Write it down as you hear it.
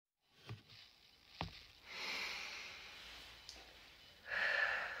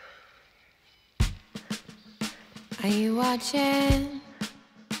Are you watching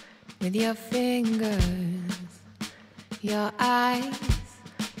with your fingers? Your eyes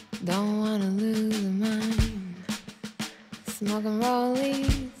don't wanna lose their mind. Smoking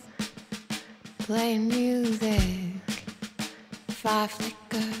rollies, playing music, fire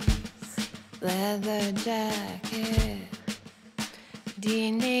flickers, leather jacket. Do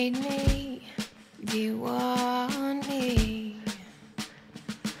you need me? Do you want me?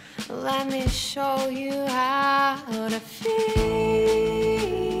 Let me show you how to feel,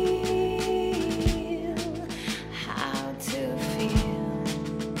 how to feel.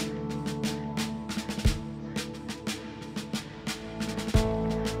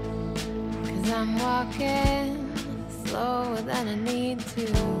 'Cause I'm walking slower than I need to,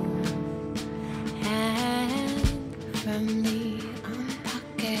 hand firmly on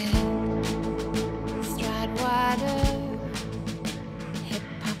pocket, stride wider, hip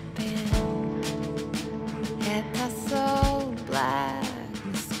popping, head tussled, black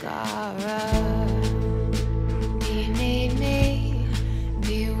mascara. Do you need me?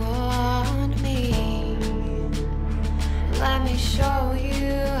 Do you want me? Let me show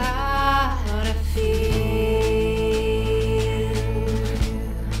you how to feel,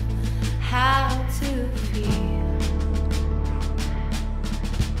 how to feel.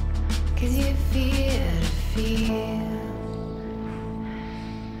 'Cause you feel to feel.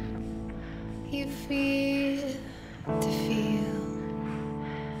 You feel to feel.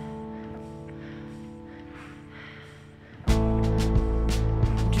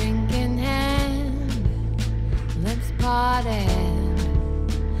 Drink in hand, lips parted,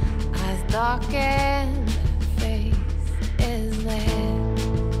 eyes darkened, face is lit.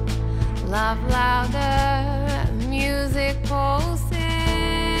 Laugh louder, music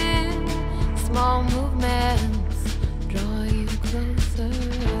pulsing, small movements draw you closer.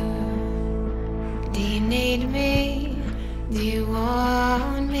 Do you need me? Do you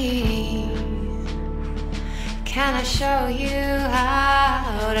want me? Can I show you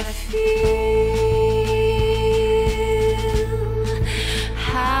how to feel,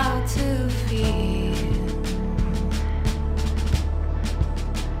 how to feel?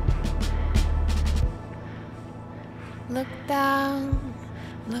 Look down,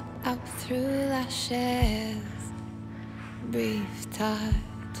 look up through lashes, brief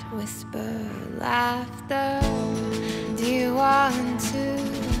touch, whisper, laughter. Do you want to?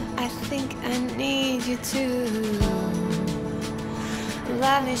 I think I need you to.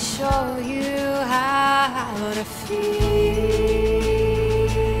 Let me show you how to feel,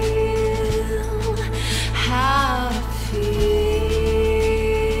 how to feel,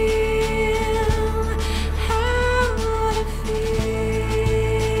 how to feel,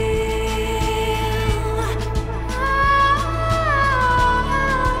 how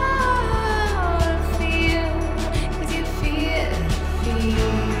to feel. 'Cause you feel,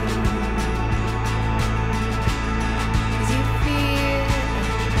 feel. 'Cause you feel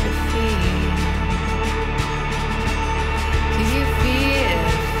the feel. 'Cause you feel,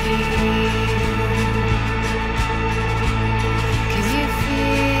 feel. 'Cause you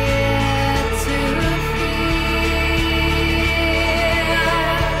feel to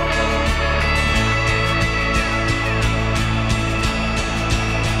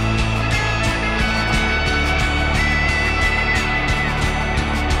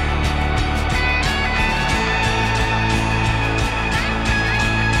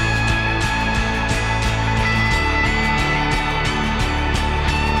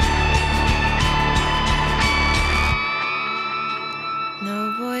no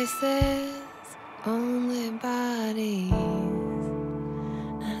voices, only bodies.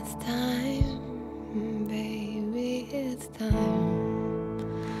 It's time, baby, it's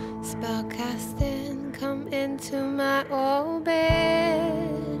time. Spell casting, come into my orbit.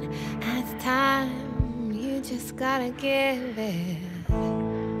 It's time, you just gotta give it.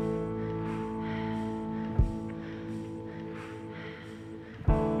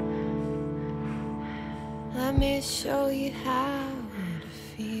 Let me show you how to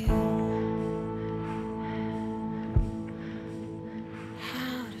feel,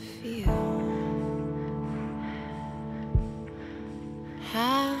 how to feel,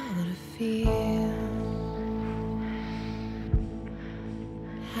 how to feel,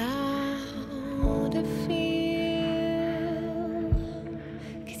 how to feel.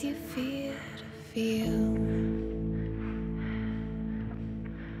 'Cause you feel to feel.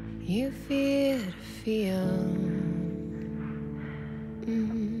 You feel to feel.